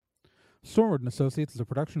Stormwood and Associates is a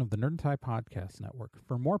production of the Nerd and Tie Podcast Network.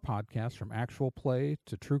 For more podcasts from actual play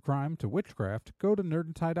to true crime to witchcraft, go to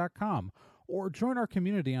nerdandtie.com or join our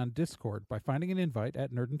community on Discord by finding an invite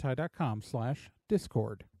at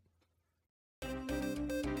nerdandtie.com/discord.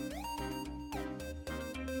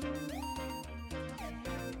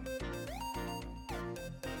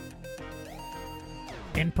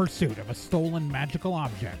 In pursuit of a stolen magical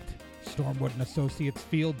object, Stormwood and Associates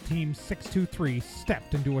Field Team 623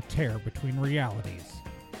 stepped into a tear between realities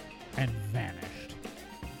and vanished.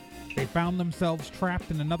 They found themselves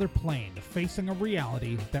trapped in another plane, facing a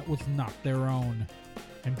reality that was not their own,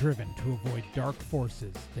 and driven to avoid dark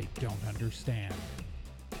forces they don't understand.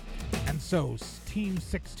 And so, Team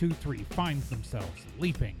 623 finds themselves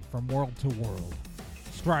leaping from world to world,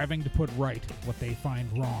 striving to put right what they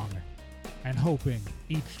find wrong, and hoping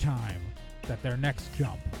each time that their next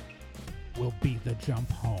jump will be the jump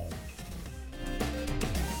home.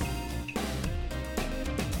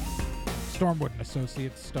 Stormwood and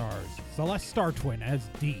Associates stars Celeste Startwin as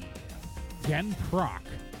Dee, Jen Prock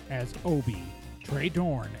as Obi, Trey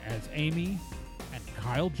Dorn as Amy, and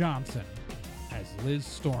Kyle Johnson as Liz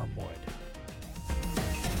Stormwood.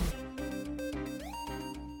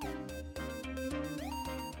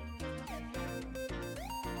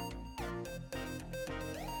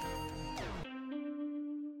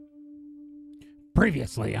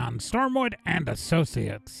 Previously on Stormwood and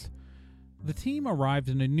Associates. The team arrived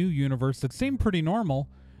in a new universe that seemed pretty normal,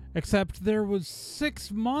 except there was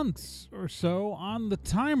 6 months or so on the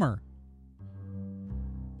timer.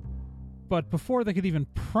 But before they could even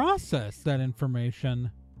process that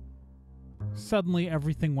information, suddenly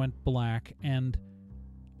everything went black, and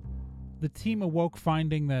the team awoke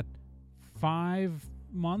finding that 5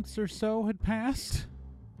 months or so had passed,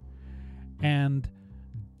 and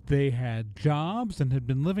they had jobs and had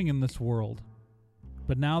been living in this world,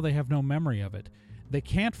 but now they have no memory of it. They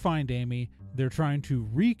can't find Amy. They're trying to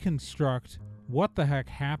reconstruct what the heck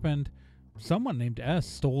happened. Someone named S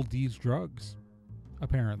stole these drugs,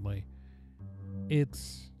 apparently.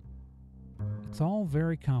 It's all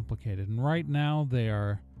very complicated, and right now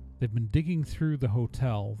they've been digging through the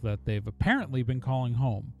hotel that they've apparently been calling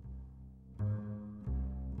home,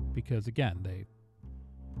 because again, they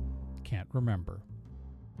can't remember.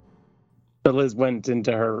 So Liz went into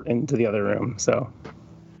the other room, so.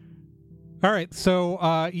 All right, so,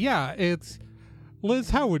 it's... Liz,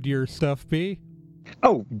 how would your stuff be?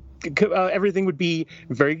 Oh, everything would be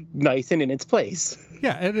very nice and in its place.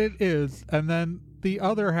 Yeah, and it is. And then the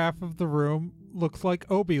other half of the room looks like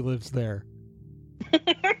Obi lives there.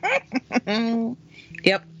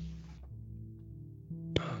 Yep.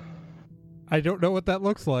 I don't know what that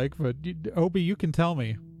looks like, but Obi, you can tell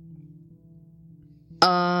me.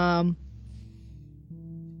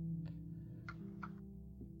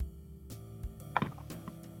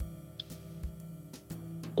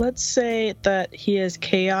 Let's say that he is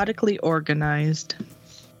chaotically organized.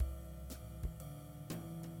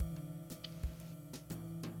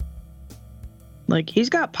 Like, he's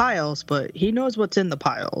got piles, but he knows what's in the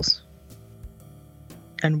piles.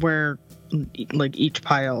 And where, like, each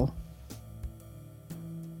pile.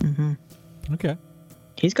 Mm-hmm. Okay.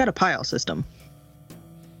 He's got a pile system.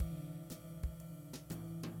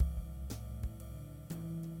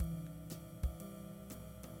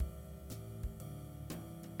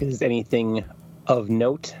 Is anything of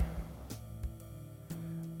note?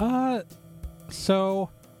 So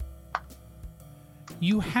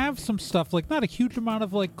you have some stuff, like not a huge amount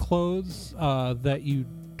of like clothes that you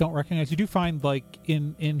don't recognize. You do find like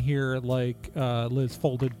in here like Liz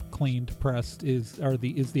folded, cleaned, pressed is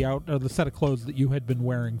the set of clothes that you had been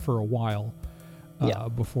wearing for a while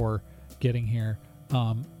before getting here.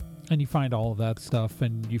 And you find all of that stuff,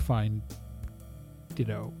 and you find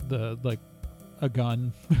the like a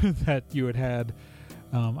gun that you had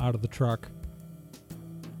out of the truck,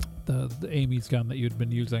 the Amy's gun that you had been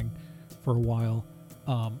using for a while.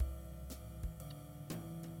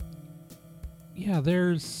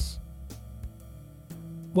 There's,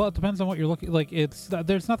 well, it depends on what you're looking like.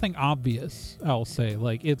 There's nothing obvious, I'll say.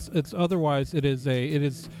 Like it's otherwise it is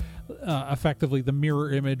effectively the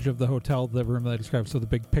mirror image of the hotel, the room that I described. So the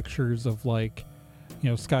big pictures of like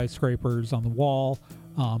skyscrapers on the wall.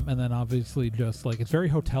 And then obviously just like it's very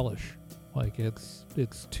hotelish, like it's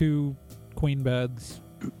 2 queen beds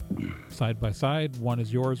side by side. One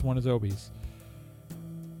is yours, one is Obi's.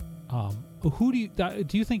 Who do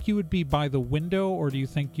you think you would be by the window, or do you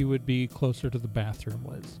think you would be closer to the bathroom,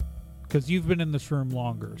 Liz? Because you've been in this room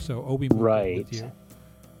longer, so Obi moved in with you.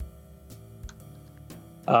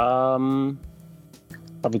 I'll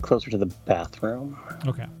be closer to the bathroom.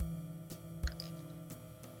 Okay.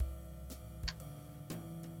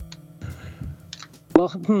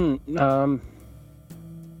 Well,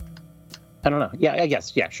 I don't know. Yeah, I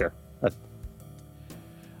guess. Yeah, sure.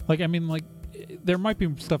 Like, I mean, like, there might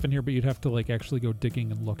be stuff in here, but you'd have to, like, actually go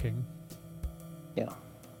digging and looking. Yeah.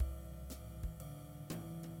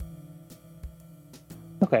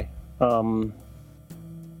 Okay. I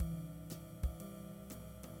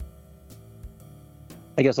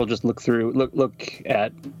guess I'll just look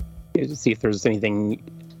at, see if there's anything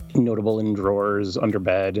notable in drawers, under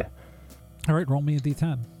bed. All right, roll me a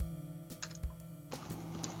d10.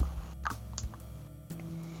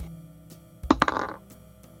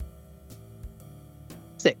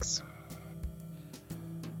 Six.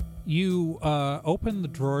 You open the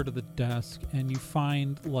drawer to the desk and you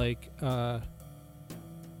find like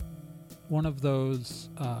one of those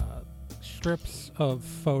strips of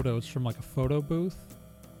photos from like a photo booth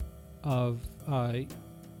of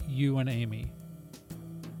you and Amy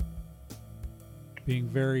being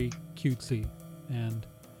very cutesy, and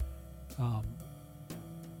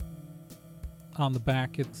on the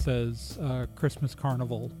back it says Christmas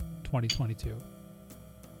Carnival 2022.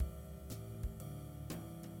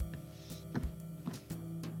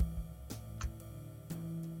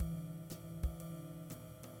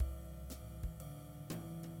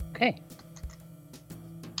 Okay.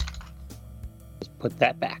 Just put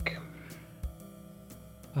that back.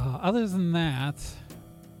 Other than that,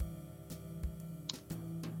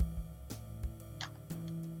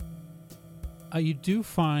 you do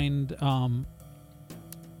find,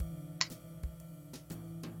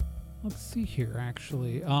 let's see here,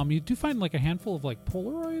 actually. You do find like a handful of like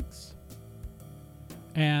Polaroids,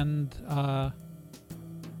 and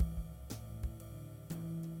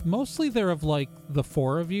mostly they're of like the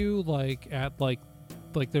four of you, like at like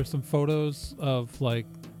there's some photos of like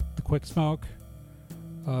the Quick Smoke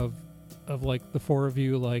of like the four of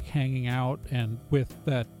you like hanging out, and with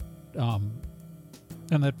that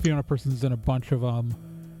and that Fiona person's in a bunch of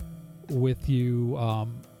with you.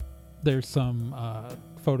 There's some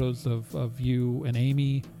photos of you and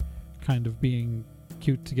Amy kind of being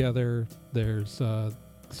cute together. There's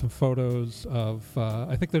some photos of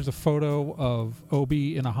I think there's a photo of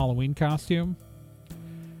Obi in a Halloween costume.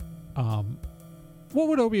 What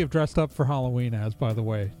would Obi have dressed up for Halloween as, by the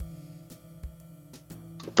way?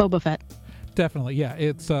 Boba Fett. Definitely, yeah.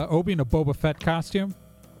 It's Obi in a Boba Fett costume.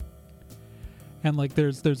 And like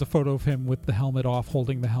there's a photo of him with the helmet off,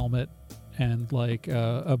 holding the helmet, and like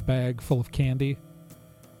a bag full of candy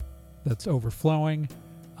that's overflowing.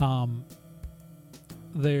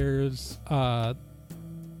 There's a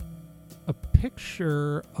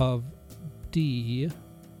picture of Dee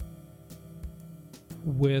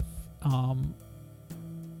with a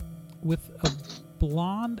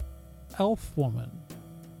blonde elf woman.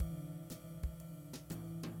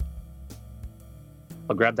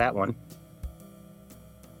 I'll grab that one.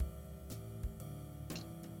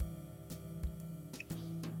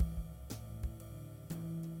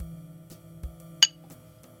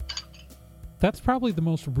 That's probably the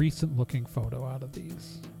most recent looking photo out of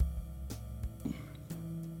these.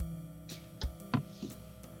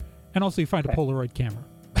 And also you find a Polaroid camera.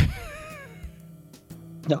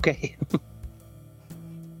 Okay.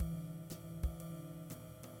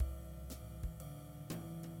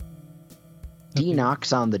 Dee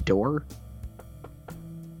knocks on the door.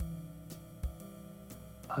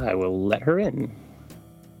 I will let her in.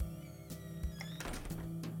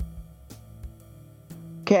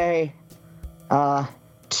 Okay.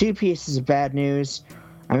 Two pieces of bad news.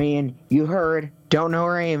 I mean, you heard, don't know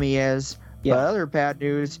where Amy is. Yeah. But other bad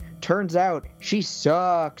news, turns out she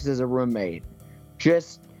sucks as a roommate.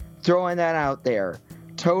 Just throwing that out there.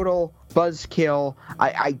 Total buzzkill.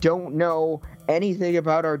 I don't know anything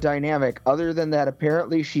about our dynamic other than that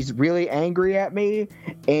apparently she's really angry at me,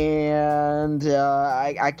 and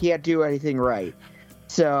I can't do anything right.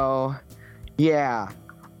 So, yeah.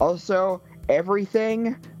 Also,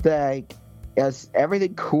 everything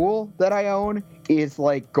cool that I own is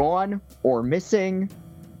like gone or missing.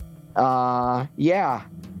 Yeah.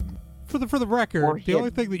 For the record, the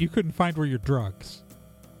only thing that you couldn't find were your drugs.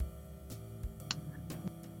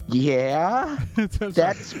 Yeah.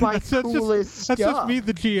 That's my coolest stuff. That's just me,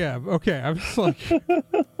 the GM. Okay, I'm just like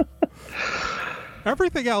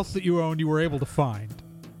everything else that you own, you were able to find.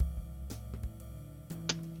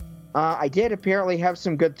 I did apparently have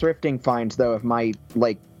some good thrifting finds, though, if my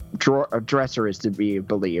dresser is to be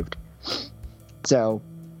believed. So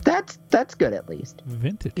that's good at least.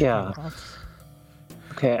 Vintage. Yeah.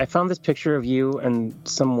 Okay, I found this picture of you and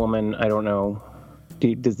some woman. I don't know.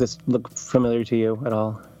 Does this look familiar to you at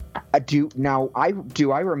all? I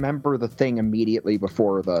remember the thing immediately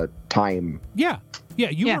before the time. Yeah. Yeah,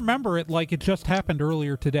 you Yeah. remember it like it just happened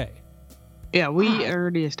earlier today. Yeah, we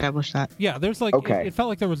already established that. Yeah, there's like Okay. it felt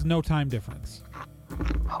like there was no time difference.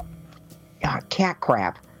 Cat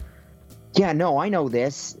crap. Yeah, no, I know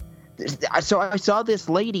this. So I saw this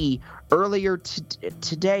lady earlier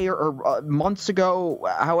today or months ago,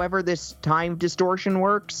 however this time distortion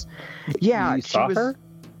works. Yeah, You she saw was. her?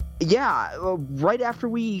 Yeah, right after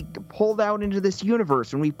we pulled out into this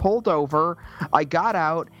universe, when we pulled over, I got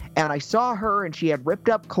out and I saw her and she had ripped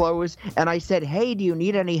up clothes and I said, "Hey, do you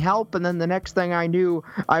need any help?" And then the next thing I knew,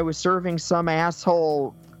 I was serving some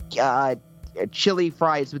asshole chili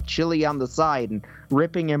fries with chili on the side and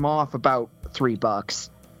ripping him off about $3.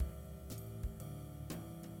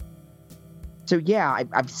 So yeah,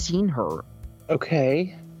 I've seen her.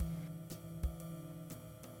 Okay.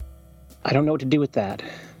 I don't know what to do with that.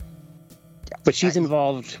 But she's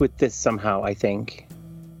involved with this somehow, I think.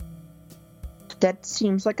 That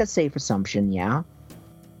seems like a safe assumption, yeah.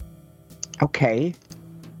 Okay,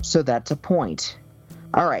 so that's a point.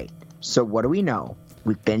 All right, so what do we know?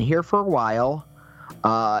 We've been here for a while.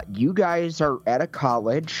 You guys are at a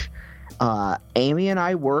college. Amy and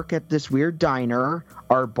I work at this weird diner.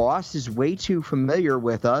 Our boss is way too familiar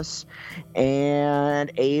with us.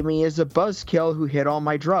 And Amy is a buzzkill who hid all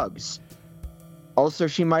my drugs. Also,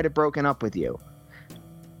 she might have broken up with you.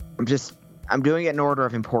 I'm doing it in order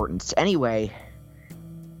of importance. Anyway.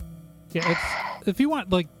 Yeah, it's if you want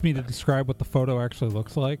like me to describe what the photo actually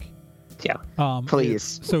looks like. Yeah.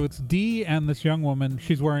 Please. It's Dee and this young woman.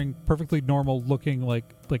 She's wearing perfectly normal looking like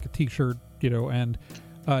a t-shirt, and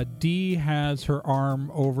Dee has her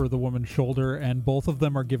arm over the woman's shoulder, and both of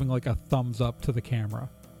them are giving like a thumbs up to the camera.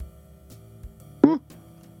 At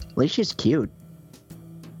least she's cute.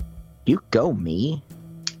 You go, me.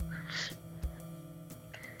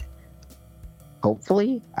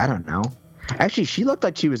 Hopefully? I don't know. Actually, she looked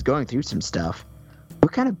like she was going through some stuff.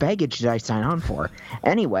 What kind of baggage did I sign on for?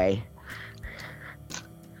 Anyway.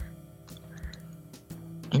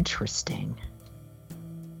 Interesting.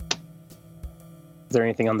 Is there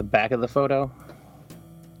anything on the back of the photo?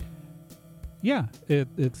 Yeah,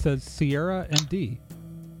 it says Sierra and Dee.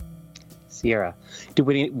 Sierra. Do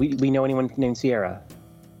we know anyone named Sierra?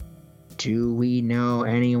 Do we know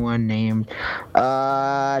anyone named...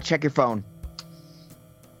 check your phone.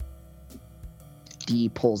 Dee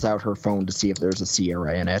pulls out her phone to see if there's a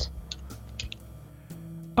Sierra in it.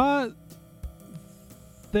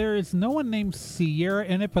 There is no one named Sierra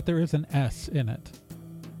in it, but there is an S in it.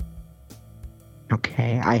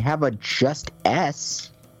 Okay, I have a just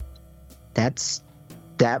S.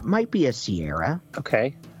 That might be a Sierra.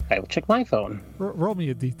 Okay. I will check my phone. Roll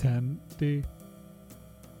me a D10, Dee.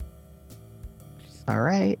 All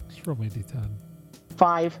right. Just roll me a D10.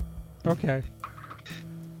 5. Okay.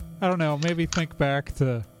 I don't know. Maybe think back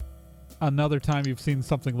to another time you've seen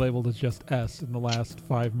something labeled as just S in the last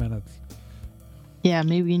 5 minutes. Yeah,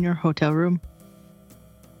 maybe in your hotel room.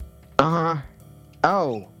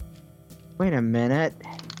 Oh. Wait a minute.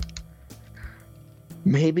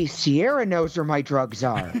 Maybe Sierra knows where my drugs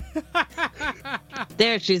are.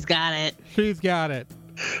 There, she's got it. She's got it.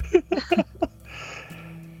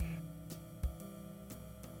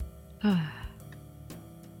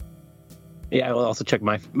 Yeah, I will also check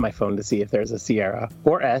my phone to see if there's a Sierra.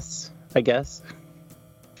 Or S, I guess.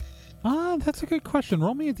 That's a good question.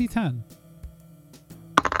 Roll me a D10.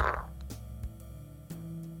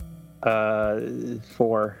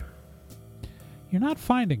 4. You're not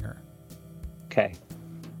finding her. Okay.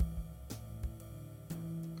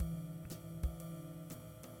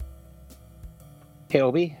 Hey,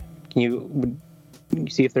 Obi, can you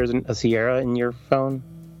see if there's a Sierra in your phone?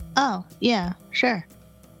 Oh, yeah, sure.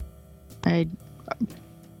 I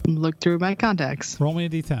look through my contacts. Roll me a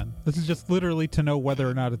D10. This is just literally to know whether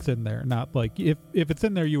or not it's in there. Not like if it's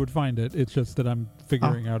in there, you would find it. It's just that I'm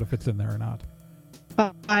figuring out if it's in there or not.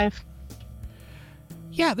 5.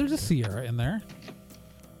 Yeah, there's a Sierra in there.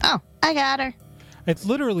 Oh, I got her. It's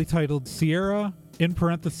literally titled Sierra, in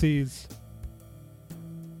parentheses,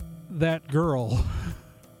 that girl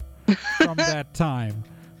from that time.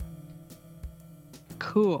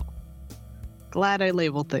 Cool. Glad I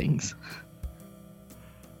labeled things.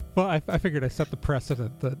 Well, I figured I set the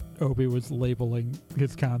precedent that Obi was labeling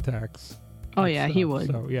his contacts. Oh, and yeah, stuff, he would.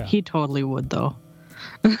 So, yeah. He totally would, though.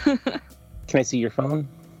 Can I see your phone?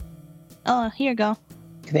 Oh, here you go.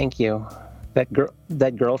 Thank you. That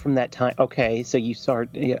girl from that time. Okay, so you saw her.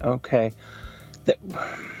 Yeah, okay.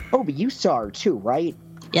 Oh, but you saw her too, right?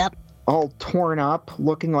 Yep. All torn up,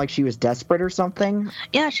 looking like she was desperate or something?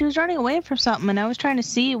 Yeah, she was running away from something, and I was trying to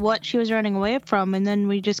see what she was running away from, and then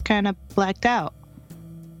we just kind of blacked out.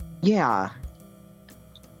 Yeah.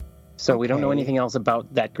 So we don't know Okay. anything else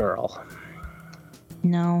about that girl.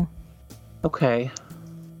 No. Okay.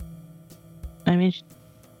 I mean,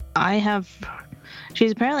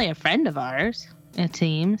 she's apparently a friend of ours, it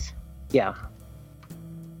seems. Yeah.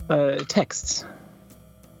 Texts.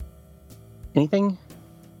 Anything?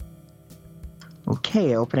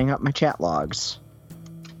 Okay, opening up my chat logs.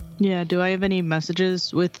 Yeah, do I have any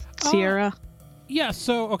messages with Sierra? Yeah,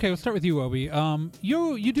 so okay, we'll start with you, Obi.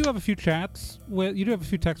 You do have a few chats with you do have a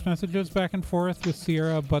few text messages back and forth with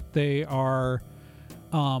Sierra, but they are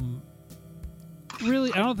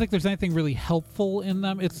really I don't think there's anything really helpful in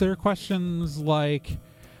them. It's their questions like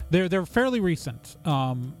they're fairly recent.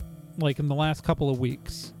 Like in the last couple of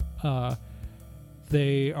weeks. There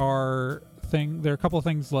are a couple of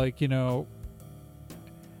things like,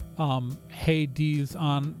 hey, Dee's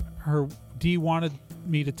on her. Dee wanted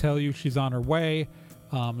me to tell you she's on her way.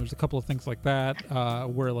 There's a couple of things like that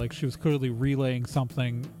where like she was clearly relaying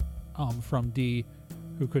something from Dee,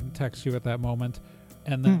 who couldn't text you at that moment.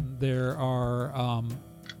 And then there are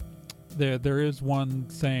there is one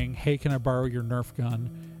saying, hey, can I borrow your Nerf gun?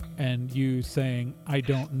 And you saying, I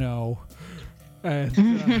don't know.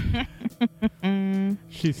 And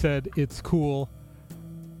she said, it's cool.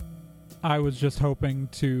 I was just hoping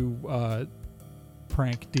to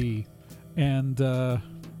prank Dee. And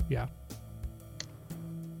yeah.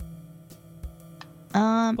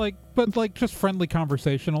 But just friendly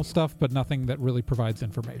conversational stuff, but nothing that really provides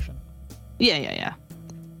information. Yeah.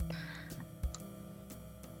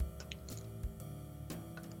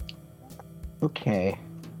 Okay.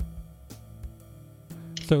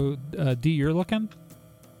 So, Dee, you're looking?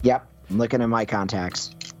 Yep, I'm looking at my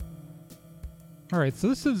contacts. All right,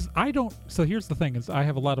 so so here's the thing is I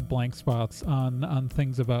have a lot of blank spots on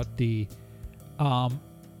things about Dee,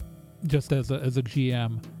 just as a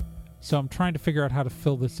GM. So I'm trying to figure out how to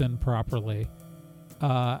fill this in properly.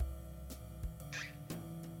 I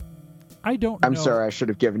don't know. I'm sorry, I should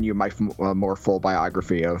have given you my more full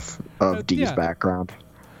biography of Dee's yeah. background.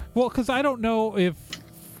 Well, because I don't know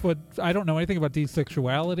I don't know anything about Dee's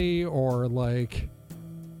sexuality or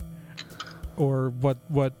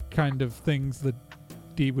what kind of things that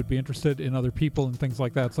Dee would be interested in other people and things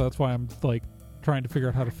like that. So that's why I'm like trying to figure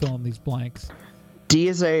out how to fill in these blanks. Dee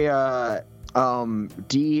is a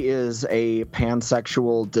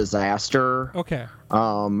pansexual disaster. Okay.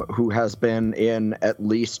 Who has been in at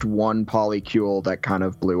least one polycule that kind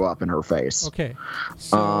of blew up in her face. Okay.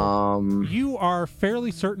 So you are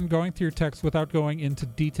fairly certain going through your text without going into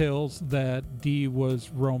details that Dee was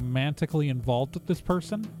romantically involved with this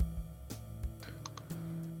person,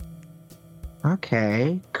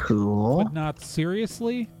 Okay, cool. but not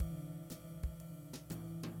seriously.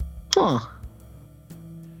 Huh.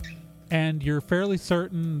 And you're fairly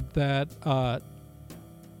certain that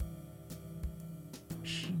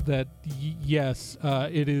yes,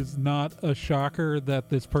 it is not a shocker that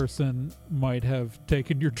this person might have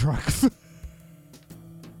taken your drugs.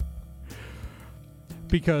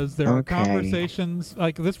 Because there are Okay. conversations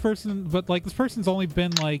like this person, but like this person's only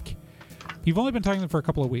been like, you've only been talking to them for a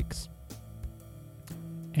couple of weeks.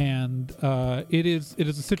 And it is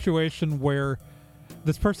a situation where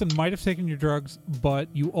this person might have taken your drugs, but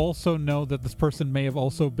you also know that this person may have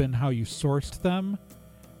also been how you sourced them,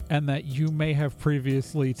 and that you may have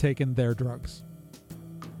previously taken their drugs.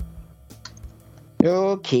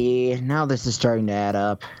 Okay, now this is starting to add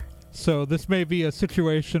up. So this may be a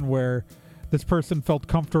situation where this person felt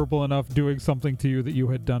comfortable enough doing something to you that you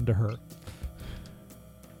had done to her.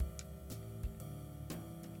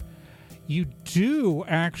 You do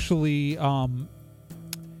actually, oh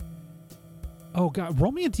god,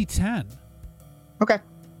 roll me a d10. Okay.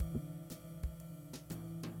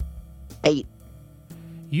 8.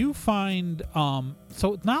 You find,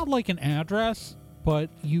 so not like an address, but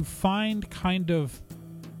you find kind of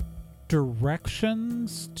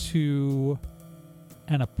directions to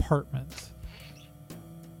an apartment.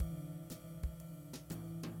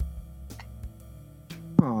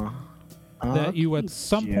 Huh. That you at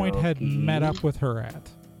some point had Okey-dokey. met up with her at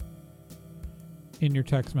in your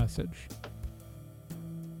text message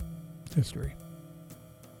history.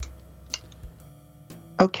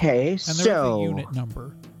 Okay, And there is so... a unit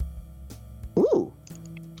number, Ooh.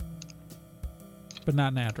 but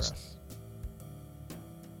not an address.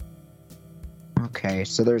 Okay,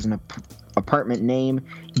 so there's an apartment name,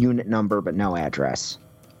 unit number, but no address.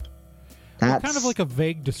 That's Kind of like a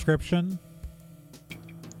vague description.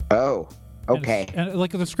 Oh, okay. And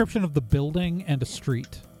like a description of the building and a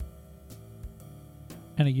street.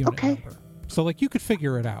 And a unit Okay. number. So like you could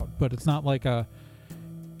figure it out, but it's not like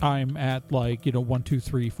I'm at 1, 2,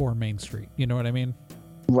 3, 4 Main Street. You know what I mean?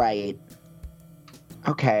 Right.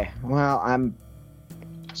 Okay, well, I'm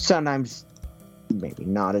sometimes maybe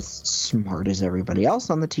not as smart as everybody else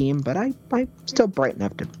on the team, but I'm still bright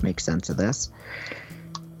enough to make sense of this.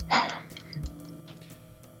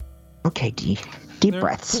 Okay, deep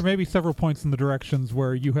breaths. There may be several points in the directions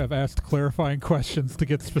where you have asked clarifying questions to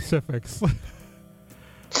get specifics.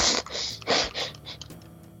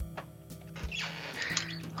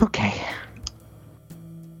 Okay.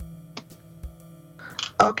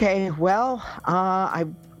 Okay, well, I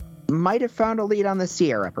might have found a lead on the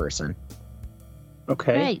Sierra person.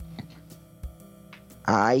 Okay. Right.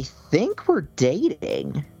 I think we're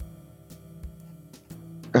dating.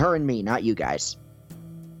 Her and me, not you guys.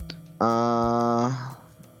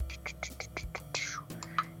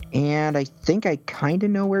 And I think I kind of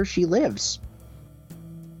know where she lives.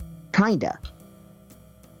 Kinda.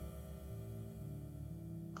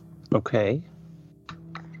 Okay.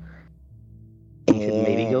 We could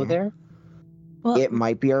maybe go there. Well, It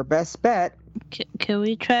might be our best bet. can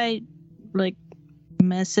we try, like,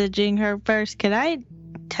 messaging her first? Can I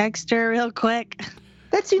text her real quick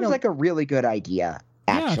That seems No. like a really good idea,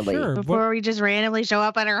 actually. Yeah, sure. before we just randomly show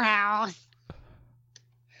up at her house?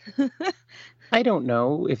 I don't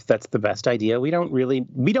know if that's the best idea. We don't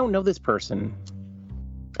know this person.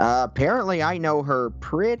 Apparently, I know her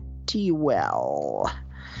pretty well.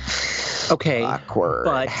 Okay. Awkward.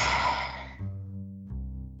 But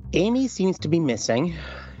Amy seems to be missing,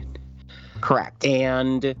 Correct.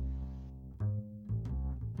 and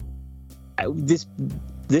this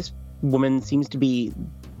woman seems to be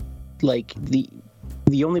like the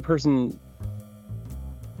only person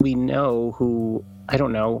we know who, I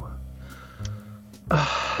don't know.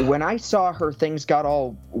 When I saw her, things got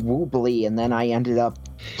all wobbly, and then I ended up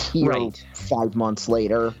here Right. 5 months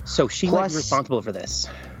later. So she might Plus- be responsible for this.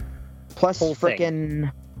 Plus, Whole thing.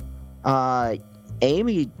 frickin'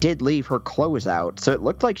 Amy did leave her clothes out, so it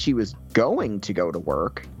looked like she was going to go to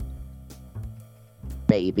work.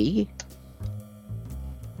 Maybe.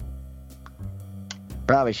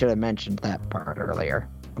 Probably should have mentioned that part earlier.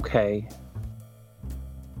 Okay.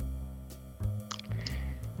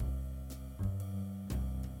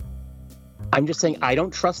 I'm just saying I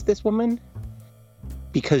don't trust this woman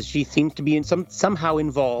because she seems to be somehow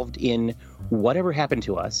involved in whatever happened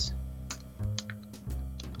to us.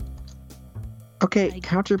 Okay,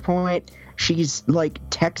 counterpoint. She's like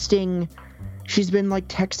texting. She's been like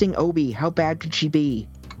texting Obi. How bad could she be?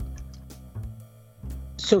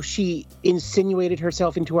 So she insinuated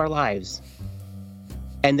herself into our lives,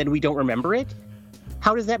 and then we don't remember it?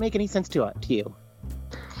 How does that make any sense to you?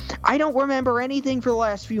 I don't remember anything for the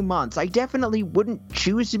last few months. I definitely wouldn't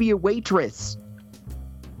choose to be a waitress.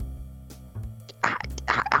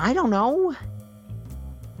 I don't know.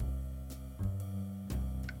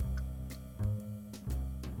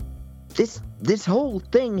 This whole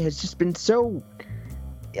thing has just been so...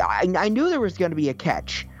 I knew there was going to be a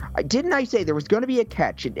catch. Didn't I say there was going to be a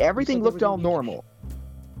catch? And everything there was looked all gonna be a catch. normal.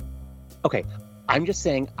 Okay, I'm just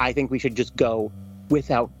saying I think we should just go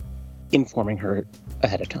without informing her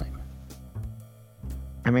ahead of time.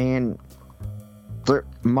 I mean, there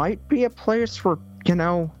might be a place where,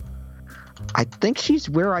 I think she's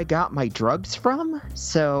where I got my drugs from,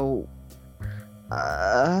 so,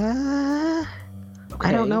 I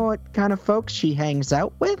don't know what kind of folks she hangs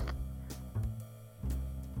out with.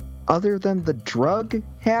 Other than the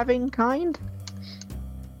drug-having kind?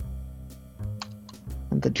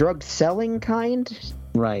 And the drug-selling kind?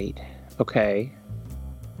 Right. Okay.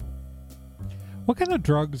 What kind of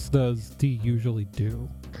drugs does Dee usually do?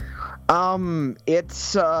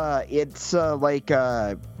 It's like,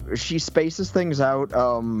 she spaces things out,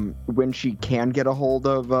 when she can get a hold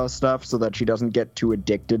of, stuff so that she doesn't get too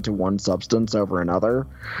addicted to one substance over another.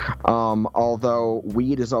 Although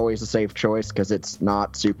weed is always a safe choice because it's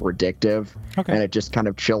not super addictive. Okay. And it just kind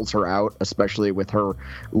of chills her out, especially with her,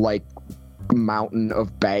 like, mountain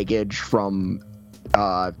of baggage from,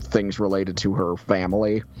 things related to her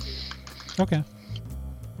family. Okay.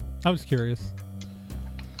 I was curious.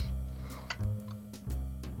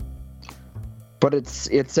 But it's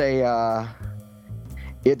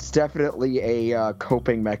definitely a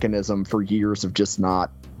coping mechanism for years of just not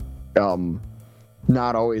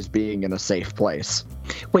always being in a safe place.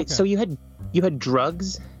 Wait, Okay. so you had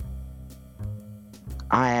drugs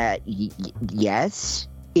Yes.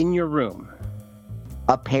 in your room?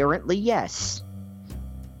 Apparently, yes.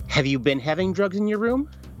 Have you been having drugs in your room?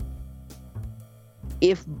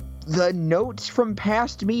 If the notes from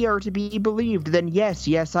past me are to be believed, then yes,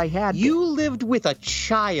 I had. You lived with a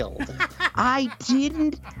child. I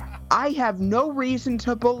didn't. I have no reason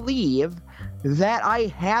to believe that I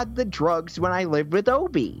had the drugs when I lived with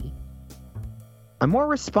Obi. I'm more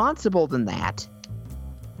responsible than that.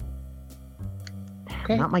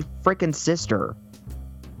 Okay. Not my frickin' sister.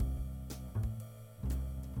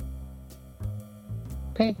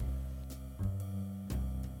 Okay.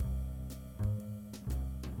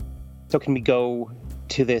 So can we go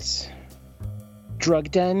to this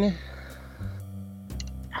drug den?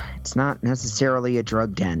 It's not necessarily a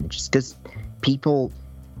drug den. Just because people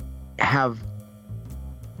have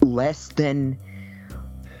less than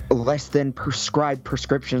prescribed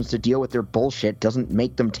prescriptions to deal with their bullshit doesn't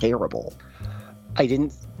make them terrible. I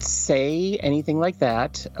didn't say anything like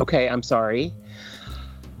that. Okay, I'm sorry.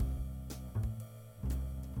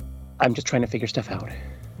 I'm just trying to figure stuff out.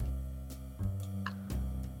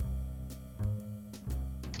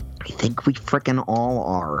 I think we frickin' all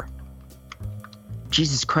are.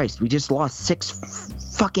 Jesus Christ, we just lost 6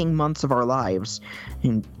 fucking months of our lives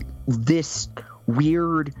in this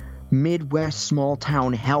weird Midwest small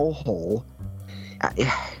town hellhole.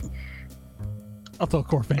 I'll tell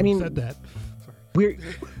Corfan I mean- you said that. Sorry.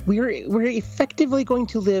 We're effectively going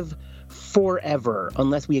to live forever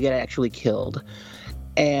unless we get actually killed.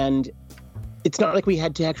 And it's not like we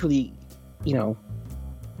had to actually,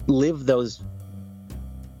 live those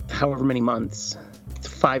however many months.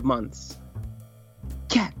 5 months.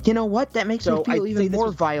 Yeah, you know what? That makes So me feel I'd say even this more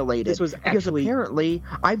was- violated. this was because actually- apparently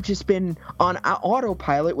I've just been on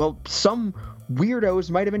autopilot. Well, some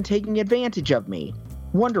weirdos might have been taking advantage of me.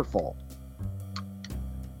 Wonderful.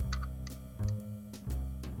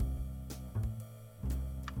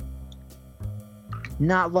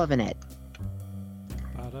 Not loving it.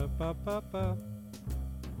 Ba-da-ba-ba-ba.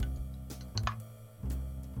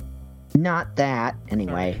 Not that.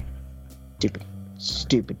 Anyway.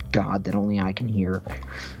 Stupid God that only I can hear.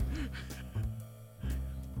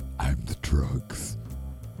 I'm the drugs.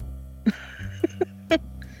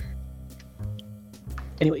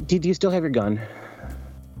 Anyway, do you still have your gun?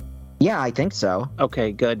 Yeah, I think so.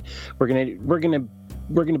 Okay, good. We're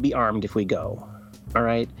gonna be armed if we go. All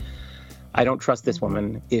right. I don't trust this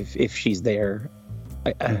woman if she's there.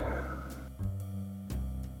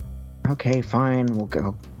 Okay, fine. We'll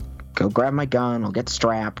go grab my gun. I'll get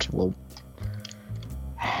strapped. We'll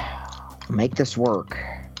make this work.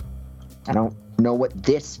 I don't know what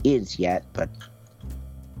this is yet, but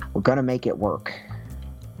we're gonna make it work.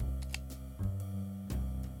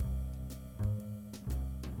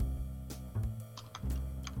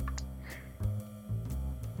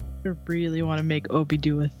 I really want to make Obi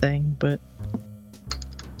do a thing, but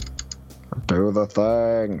Do the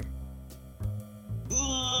thing.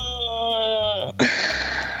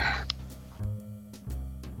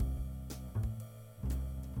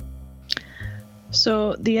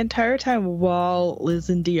 so the entire time while Liz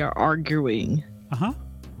and Dee are arguing, Uh-huh.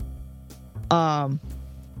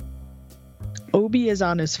 Obi is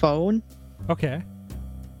on his phone Okay.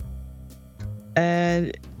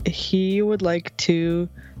 and he would like to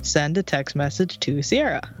send a text message to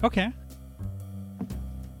Sierra Okay.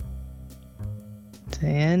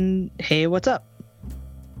 saying, "Hey, what's up?"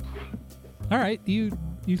 All right. You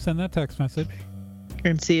send that text message.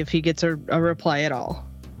 and see if he gets a reply at all.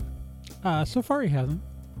 So far he hasn't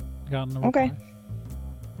gotten a reply. Okay.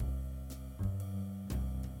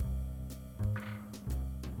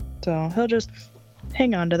 So he'll just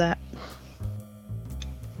hang on to that.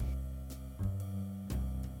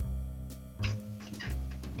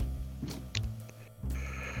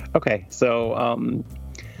 Okay, so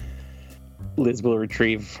Liz will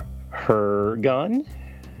retrieve her gun.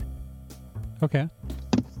 Okay.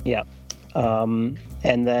 Yeah. And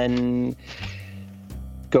then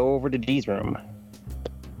go over to Dee's room.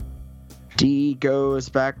 Dee goes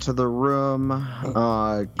back to the room,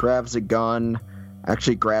 grabs a gun,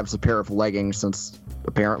 actually grabs a pair of leggings since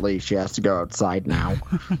apparently she has to go outside now.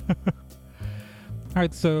 All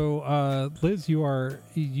right. So, Liz,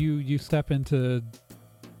 you step into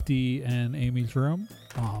Dee and Amy's room.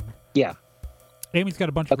 Yeah. Amy's got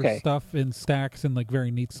a bunch of her Okay. stuff in stacks, in like very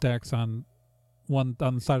neat stacks on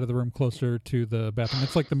the side of the room closer to the bathroom.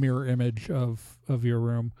 It's like the mirror image of your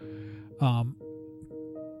room.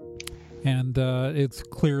 And it's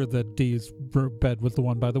clear that Dee's bed was the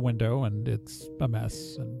one by the window, and it's a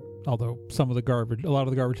mess. And although a lot of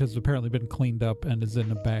the garbage has apparently been cleaned up and is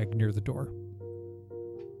in a bag near the door.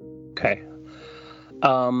 Okay.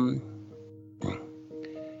 I'm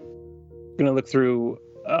gonna look through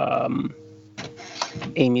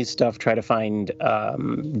Amy's stuff, try to find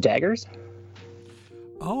daggers.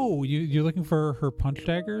 Oh, you're looking for her punch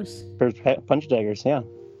daggers? There's punch daggers, yeah.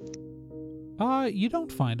 You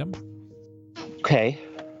don't find them. Okay.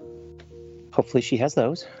 Hopefully she has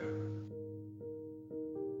those.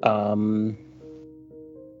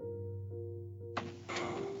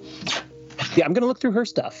 Yeah, I'm gonna look through her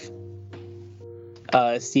stuff.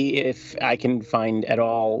 See if I can find at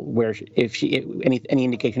all where any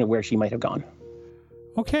indication of where she might have gone.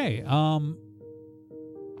 Okay.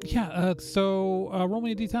 Yeah. So roll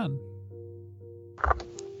me a d10.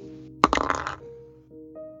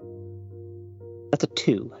 That's a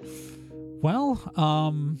 2. Well,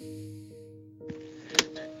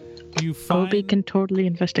 you find Obi can totally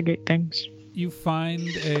investigate things. you find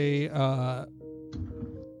a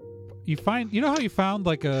you know how you found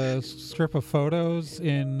like a strip of photos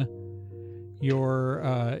in your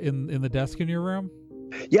in the desk in your room?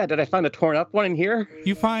 Yeah, did I find a torn up one in here?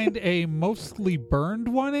 You find a mostly burned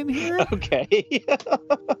one in here, Okay.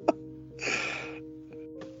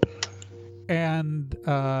 and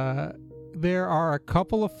there are a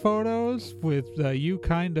couple of photos with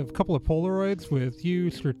couple of Polaroids with you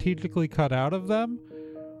strategically cut out of them.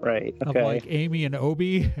 Right. Of Okay. like Amy and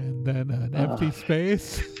Obi, and then an empty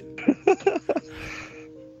space.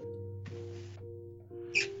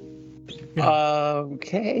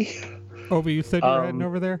 Okay. Obi, you said you're heading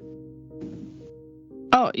over there?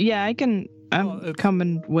 Oh yeah, I'm Well, it's-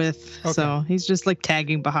 coming with. Okay. So he's just like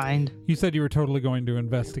tagging behind. You said you were totally going to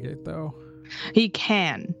investigate, though. He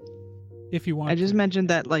can. If you want I just to. mentioned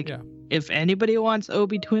that like Yeah. if anybody wants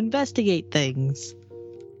Obi to investigate things,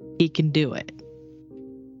 he can do it.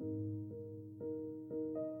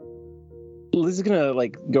 Liz is gonna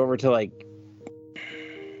like go over to like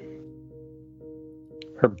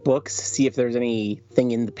her books, see if there's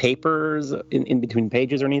anything in the papers in between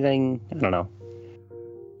pages or anything. I don't know.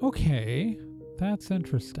 Okay, that's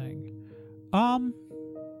interesting.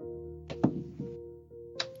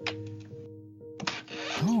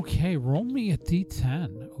 Okay, roll me a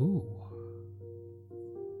d10. Ooh.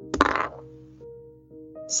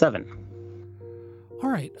 7. All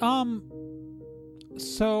right.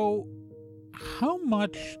 So how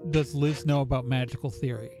much does Liz know about magical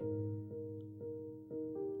theory?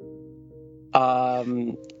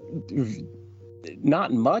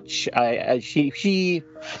 Not much. She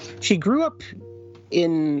grew up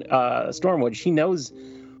in Stormwood. She knows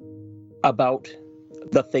about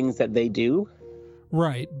the things that they do.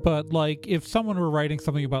 Right, but like if someone were writing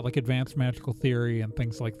something about like advanced magical theory and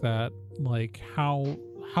things like that, like how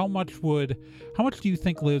much do you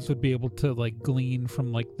think Liz would be able to like glean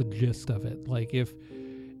from like the gist of it? Like if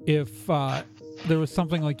there was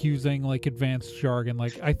something like using like advanced jargon,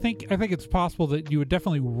 like I think it's possible that you would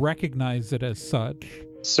definitely recognize it as such.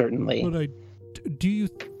 Certainly. But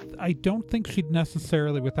I don't think she'd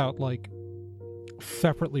necessarily, without like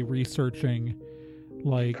separately researching,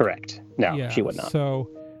 like Correct. No, yeah, she would not. So,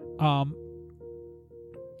 I'm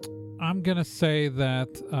gonna say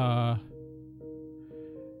that,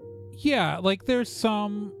 yeah, like there's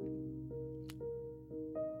something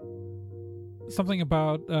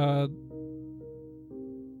about,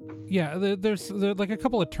 yeah, there's like a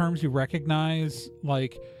couple of terms you recognize,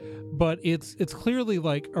 like, but it's clearly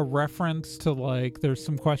like a reference to like there's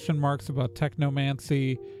some question marks about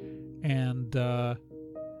technomancy, and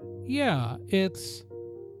yeah, it's.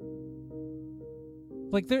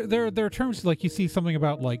 Like there are terms like you see something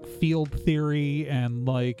about like field theory and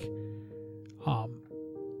like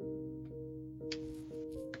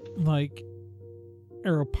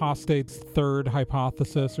Aeropostate's third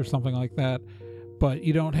hypothesis or something like that, but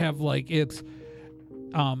you don't have like it's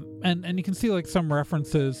and you can see like some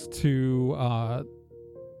references to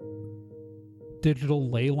digital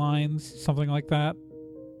ley lines, something like that.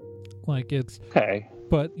 Like it's Okay.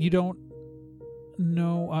 but you don't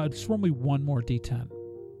know. Just roll me one more d10.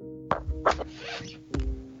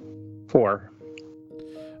 4.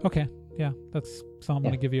 Okay, yeah, that's so I'm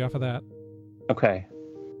gonna give you off of that. Okay.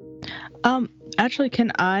 Actually,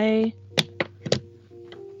 can I?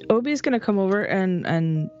 Obi's gonna come over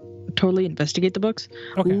and totally investigate the books,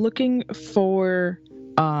 Okay, looking for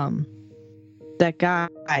that guy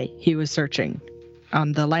he was searching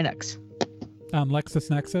on the Linux.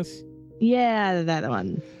 LexisNexis. Yeah, that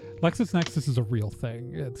one. LexisNexis is a real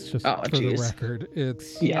thing. It's just Oh, for the jeez. record.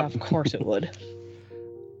 It's Yeah, of course it would.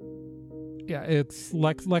 yeah, it's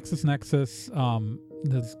LexisNexis.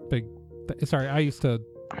 This big. Sorry, I used it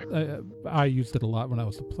a lot when I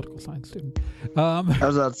was a political science student. I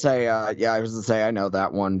was about to say, I was going to say I know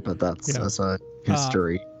that one, but that's Yeah. that's a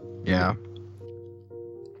history. Yeah.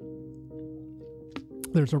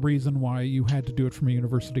 There's a reason why you had to do it from a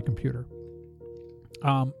university computer.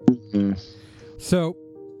 Mm. So,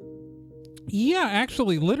 yeah,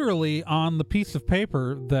 actually, literally on the piece of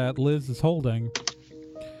paper that Liz is holding,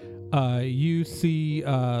 you see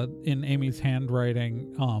in Amy's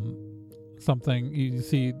handwriting something. You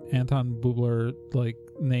see Anton Bubler like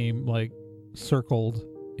name like circled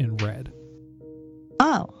in red.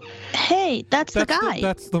 Oh, hey, that's the guy.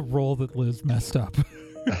 That's the role that Liz messed up.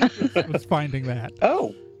 Was finding that.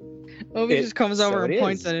 Oh, Obi just comes over so and it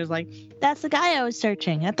points is. at it. Is like, that's the guy I was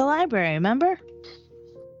searching at the library. Remember?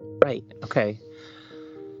 right. Okay.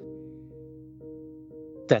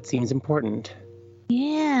 That seems important.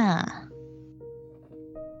 Yeah.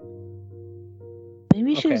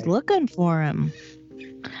 Maybe she was Okay. looking for him.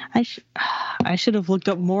 I should have looked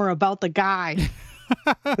up more about the guy.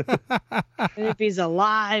 And if he's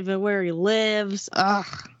alive and where he lives. Ugh.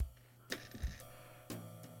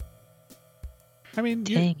 I mean,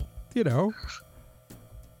 Dang. you know.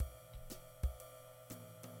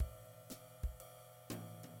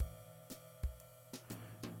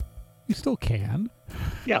 You still can.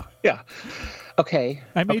 Yeah. Okay.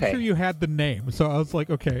 I made okay. sure you had the name, so I was like,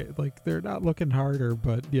 okay, like they're not looking harder,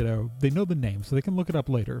 but you know they know the name, so they can look it up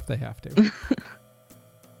later if they have to.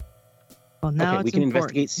 Well, now Okay, it's we can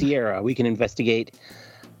important. investigate Sierra. We can investigate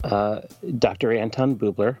Dr. Anton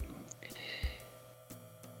Bubler.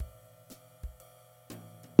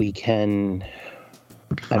 We can.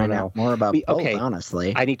 I don't Find know. out more about We- both, okay.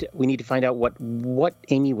 honestly. We need to find out what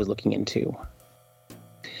Amy was looking into.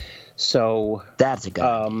 So, That's a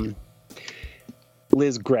good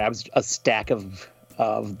Liz grabs a stack of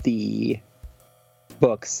the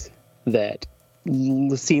books that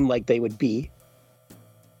seem like they would be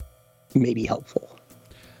maybe helpful.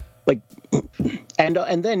 Like, and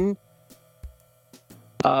then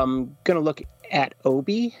gonna look at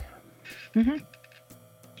Obi. Mhm.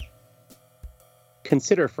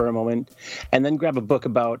 Consider for a moment, and then grab a book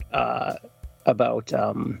about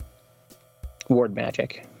ward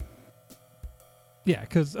magic. Yeah,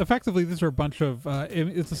 because effectively these are a bunch of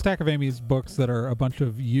it's a stack of Amy's books that are a bunch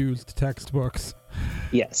of used textbooks.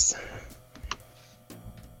 Yes.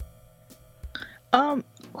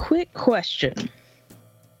 Quick question.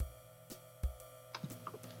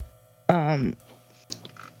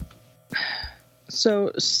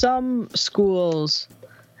 So some schools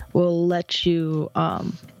will let you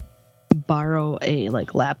borrow a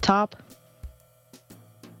laptop.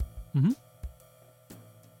 Mhm.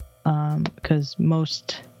 Because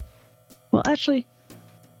most, well, actually,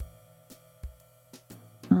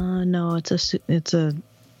 no,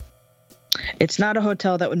 it's not a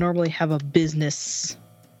hotel that would normally have a business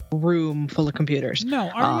room full of computers. No,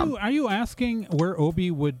 are you asking where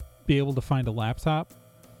Obi would be able to find a laptop?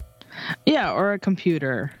 Yeah, or a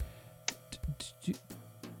computer.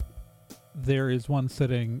 There is one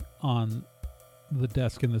sitting on the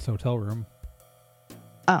desk in this hotel room.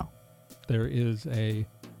 Oh, There is a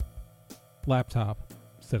laptop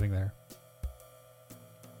sitting there.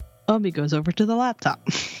 Obi goes over to the laptop.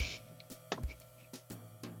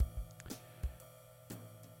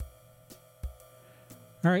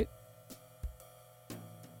 All right.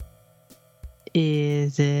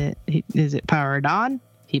 Is it powered on?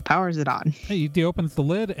 He powers it on. He opens the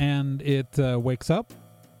lid and it wakes up.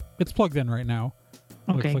 It's plugged in right now.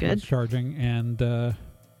 Okay, Looks like good. it's charging, and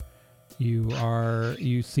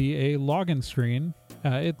you see a login screen.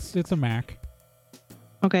 It's a Mac.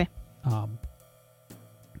 Okay.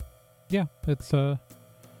 Yeah, it's a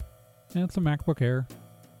MacBook Air,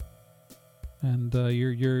 and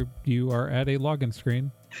you are at a login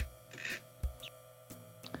screen.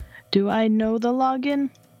 Do I know the login?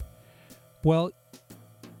 Well,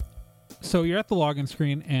 so you're at the login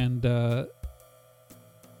screen, and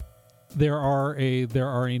there are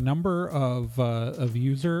a number of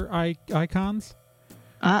user icons.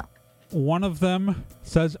 Ah. One of them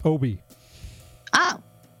says Obi. Oh.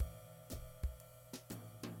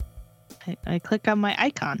 I click on my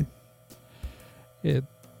icon. It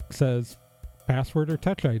says password or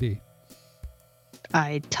Touch ID.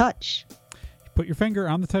 I touch. You put your finger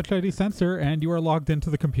on the Touch ID sensor, and you are logged into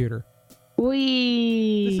the computer.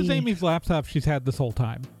 Whee! This is Amy's laptop she's had this whole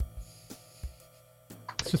time.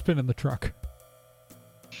 It's just been in the truck.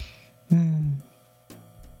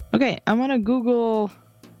 Okay, I'm gonna Google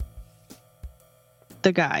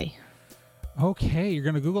the guy. Okay, you're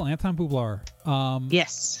gonna Google Anton Bublar.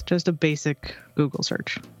 Yes, just a basic Google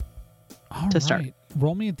search. All to start. right.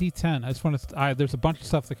 Roll me a D10. I just want to. There's a bunch of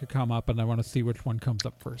stuff that could come up, and I want to see which one comes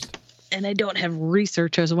up first. And I don't have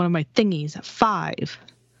research as one of my thingies. 5.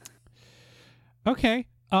 Okay.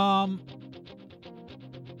 I'm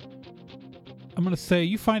gonna say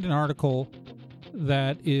you find an article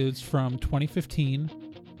that is from 2015.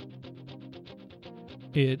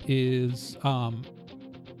 It is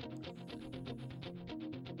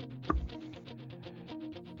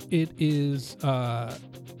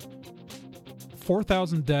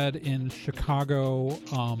 4,000 dead in Chicago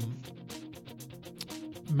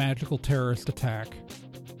magical terrorist attack.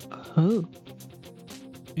 Oh.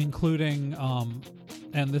 including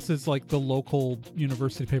and this is like the local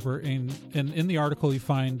university paper. In the article, you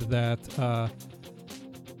find that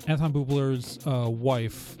Anton Bubler's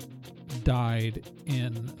wife died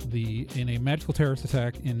in a magical terrorist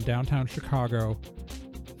attack in downtown Chicago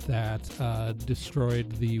that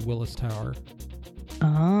destroyed the Willis Tower.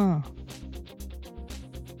 Ah.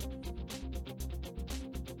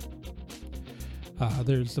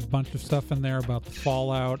 There's a bunch of stuff in there about the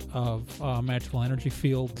fallout of magical energy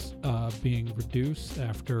fields being reduced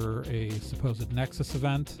after a supposed Nexus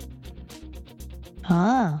event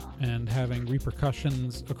and having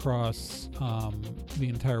repercussions across the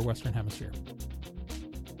entire Western Hemisphere.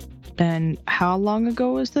 And how long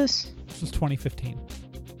ago was this? This was 2015.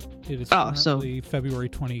 It is so currently February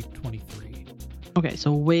 2023. Okay,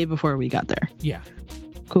 so way before we got there. Yeah.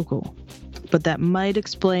 Cool. But that might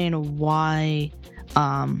explain why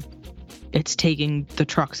it's taking the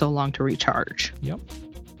truck so long to recharge. Yep.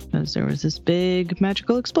 Because there was this big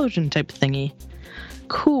magical explosion type thingy.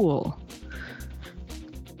 Cool.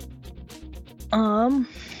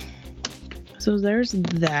 So there's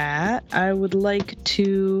that. I would like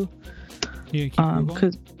to You keep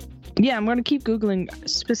Googling? Yeah, I'm going to keep Googling.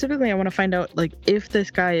 Specifically, I want to find out, like, if this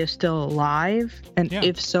guy is still alive, and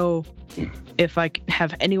if so, if I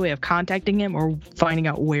have any way of contacting him or finding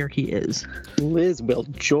out where he is. Liz will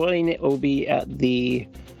join Obi at the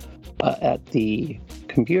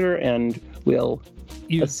computer and will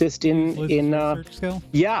assist in search skill?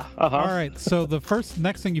 Yeah. Uh-huh. All right. So the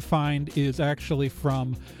next thing you find is actually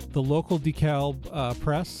from the local DeKalb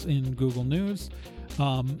press in Google News.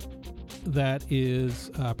 That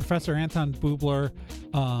is Professor Anton Bubler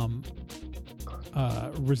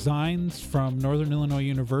resigns from Northern Illinois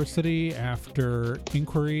University after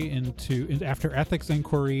ethics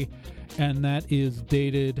inquiry, and that is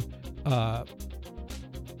dated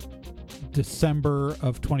December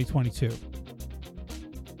of 2022.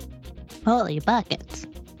 Holy buckets.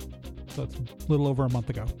 So it's a little over a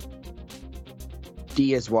month ago.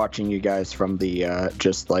 D is watching you guys from the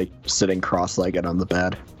just like sitting cross-legged on the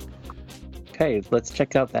bed. Okay, let's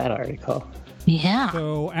check out that article. Yeah.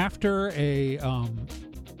 So after the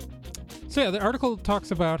article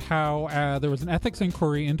talks about how there was an ethics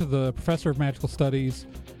inquiry into the professor of magical studies,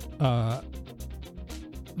 that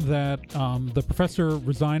the professor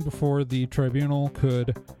resigned before the tribunal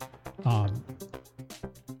could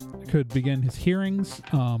begin his hearings,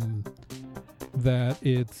 that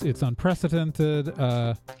it's unprecedented,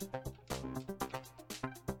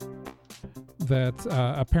 that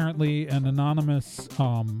apparently an anonymous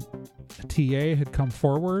TA had come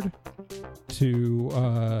forward to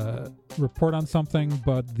report on something,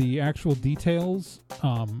 but the actual details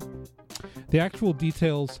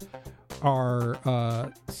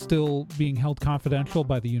are still being held confidential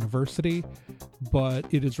by the university. But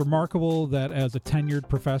it is remarkable that as a tenured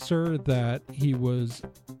professor that he was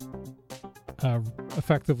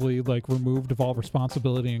effectively like removed of all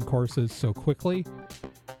responsibility in courses so quickly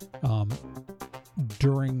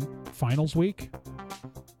during finals week.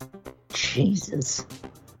 Jesus.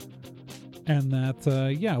 And that,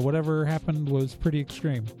 whatever happened was pretty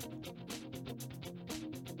extreme.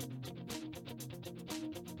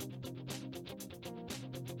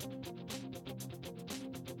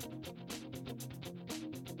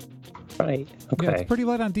 Right. Okay. Yeah, it's pretty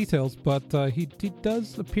light on details, but he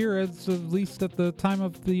does appear, as at least at the time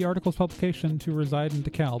of the article's publication, to reside in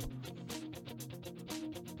DeKalb.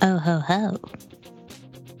 Oh ho ho.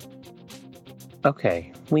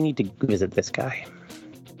 Okay, we need to visit this guy.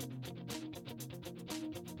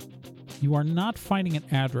 You are not finding an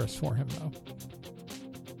address for him, though.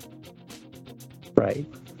 Right.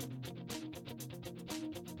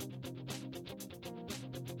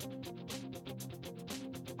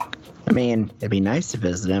 I mean, it'd be nice to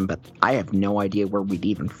visit him, but I have no idea where we'd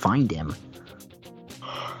even find him.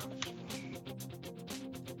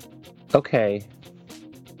 Okay.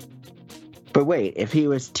 But wait, if he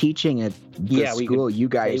was teaching at the school you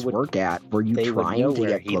guys work at, were you trying to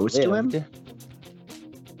get close to him?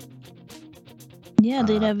 Yeah,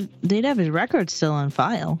 they'd have his records still on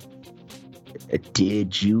file.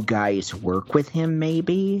 Did you guys work with him,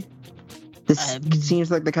 maybe? This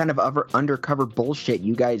seems like the kind of undercover bullshit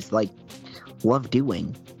you guys, like, love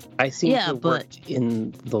doing. I seem to have worked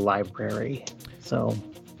in the library, so...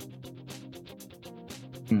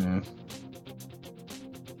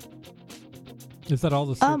 Is that all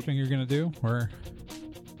the searching you're going to do, or...?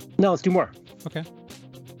 No, let's do more. Okay.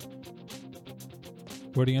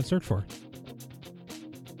 What are you going to search for?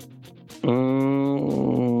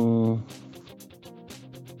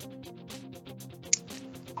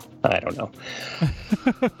 I don't know.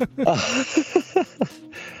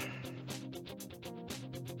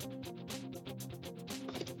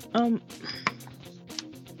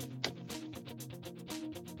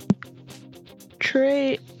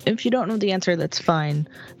 Trey, if you don't know the answer, that's fine.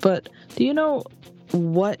 But do you know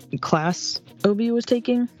what class Obi was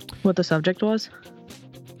taking? What the subject was?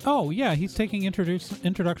 Oh, yeah, he's taking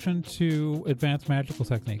Introduction to Advanced Magical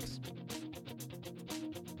Techniques.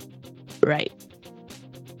 Right.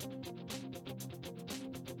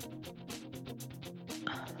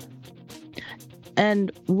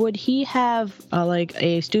 And would he have like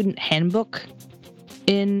a student handbook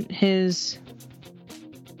in his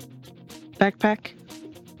backpack?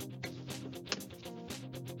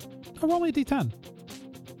 Oh, roll me a D10.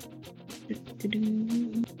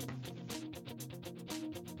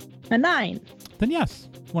 A 9. Then yes,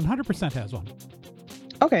 100% has one.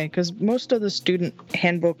 Okay, because most of the student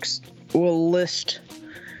handbooks will list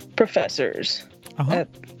professors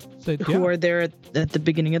who are there at the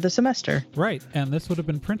beginning of the semester. Right, and this would have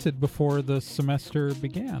been printed before the semester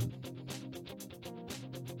began.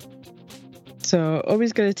 So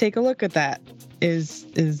Obi's going to take a look at that.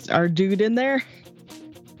 Is our dude in there?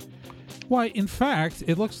 Why, in fact,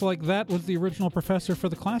 it looks like that was the original professor for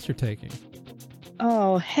the class you're taking.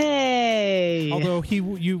 Oh, hey! Although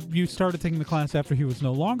you started taking the class after he was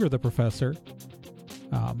no longer the professor.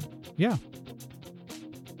 Yeah.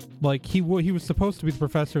 Like, he was supposed to be the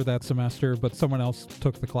professor that semester, but someone else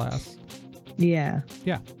took the class. Yeah.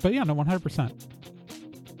 Yeah, but yeah, no, 100%.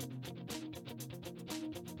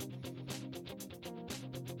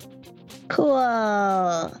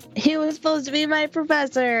 Cool. He was supposed to be my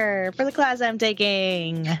professor for the class I'm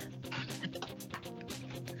taking.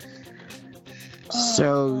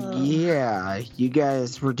 So, yeah, you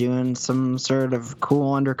guys were doing some sort of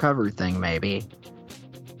cool undercover thing, maybe.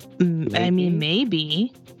 I mean,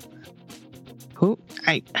 maybe.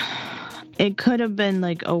 It could have been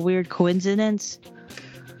like a weird coincidence,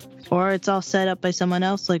 or it's all set up by someone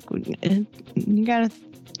else. Like, you gotta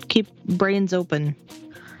keep brains open.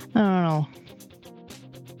 I don't know.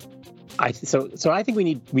 So I think we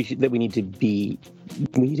need to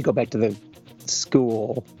go back to the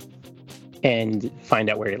school and find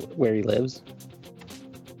out where he lives.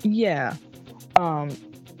 Yeah.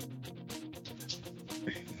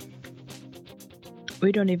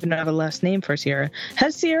 We don't even have a last name for Sierra.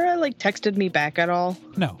 Has Sierra like texted me back at all?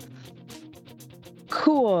 No.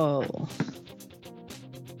 Cool.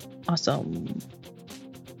 Awesome.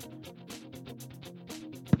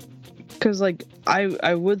 Because like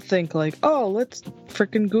I would think like, oh, let's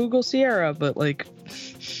freaking Google Sierra, but like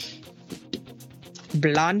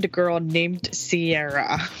blonde girl named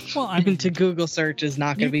Sierra Well, I mean, into Google search is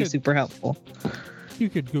not going to be super helpful. You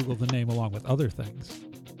could Google the name along with other things.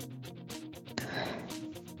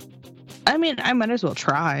 I mean, I might as well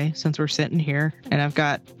try since we're sitting here and I've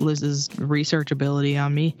got Liz's research ability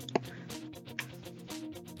on me.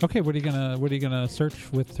 Okay, what are you gonna search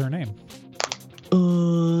with her name?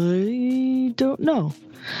 I don't know.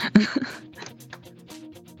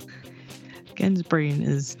 Ken's brain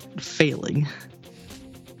is failing.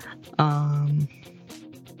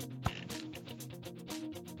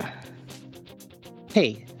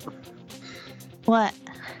 Hey. What?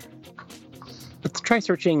 Let's try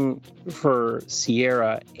searching for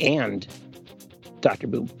Sierra and Dr.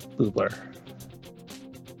 Boobler.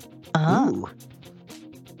 Oh.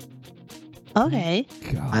 Ooh, Okay.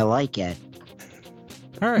 God. I like it.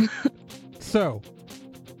 All right. So,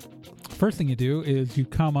 first thing you do is you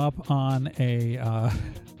come up on a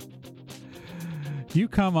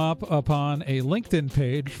LinkedIn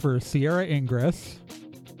page for Sierra Ingress.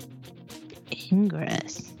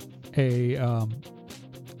 Ingress.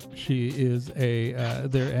 She is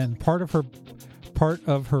there, and part of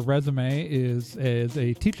her resume is as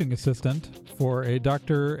a teaching assistant for a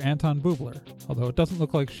Dr. Anton Boobler. Although it doesn't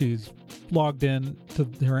look like she's logged in to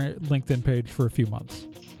her LinkedIn page for a few months.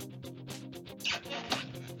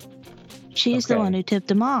 She's the one who tipped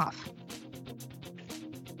him off.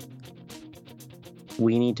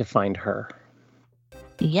 We need to find her.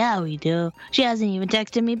 Yeah, we do. She hasn't even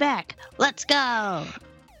texted me back. Let's go.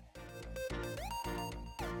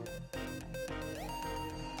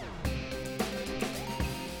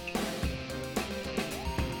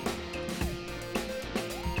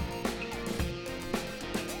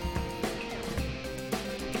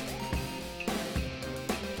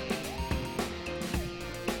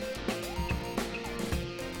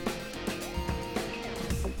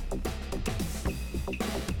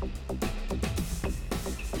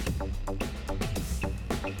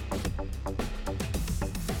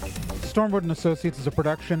 Stormwood & Associates is a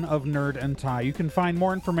production of Nerd and Tie. You can find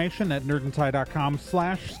more information at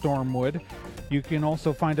nerdandtie.com/Stormwood. You can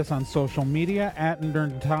also find us on social media at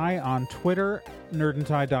Nerd and Tie on Twitter,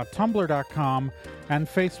 nerdandtie.tumblr.com, and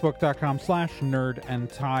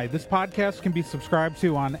facebook.com/nerdandtie. This podcast can be subscribed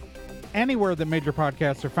to on anywhere that major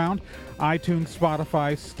podcasts are found: iTunes,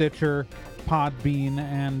 Spotify, Stitcher, Podbean,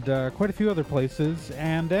 and quite a few other places,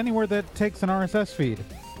 and anywhere that takes an RSS feed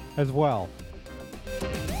as well.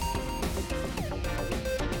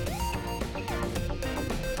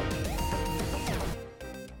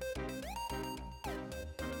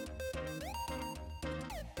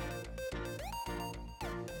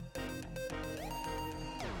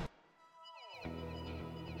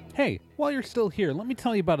 Hey, while you're still here, let me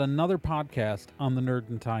tell you about another podcast on the Nerd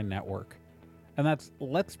and Tie Network, and that's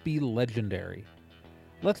Let's Be Legendary.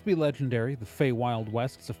 Let's Be Legendary, the Feywild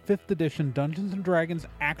West, is a 5th edition Dungeons & Dragons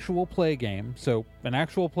actual play game. So, an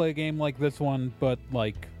actual play game like this one, but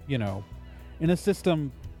like, in a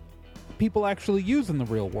system people actually use in the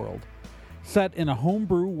real world. Set in a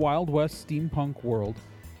homebrew Wild West steampunk world,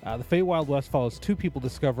 the Feywild West follows two people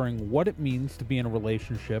discovering what it means to be in a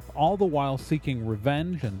relationship, all the while seeking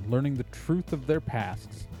revenge and learning the truth of their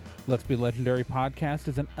pasts. Let's Be Legendary podcast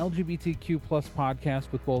is an LGBTQ+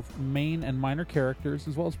 podcast with both main and minor characters,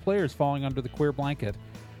 as well as players falling under the queer blanket.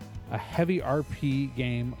 A heavy RP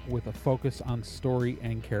game with a focus on story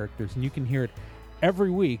and characters. And you can hear it every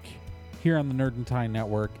week here on the Nerd and Tie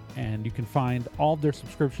Network, and you can find all of their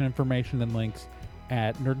subscription information and links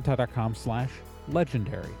at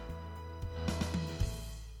nerdandtie.com/legendary.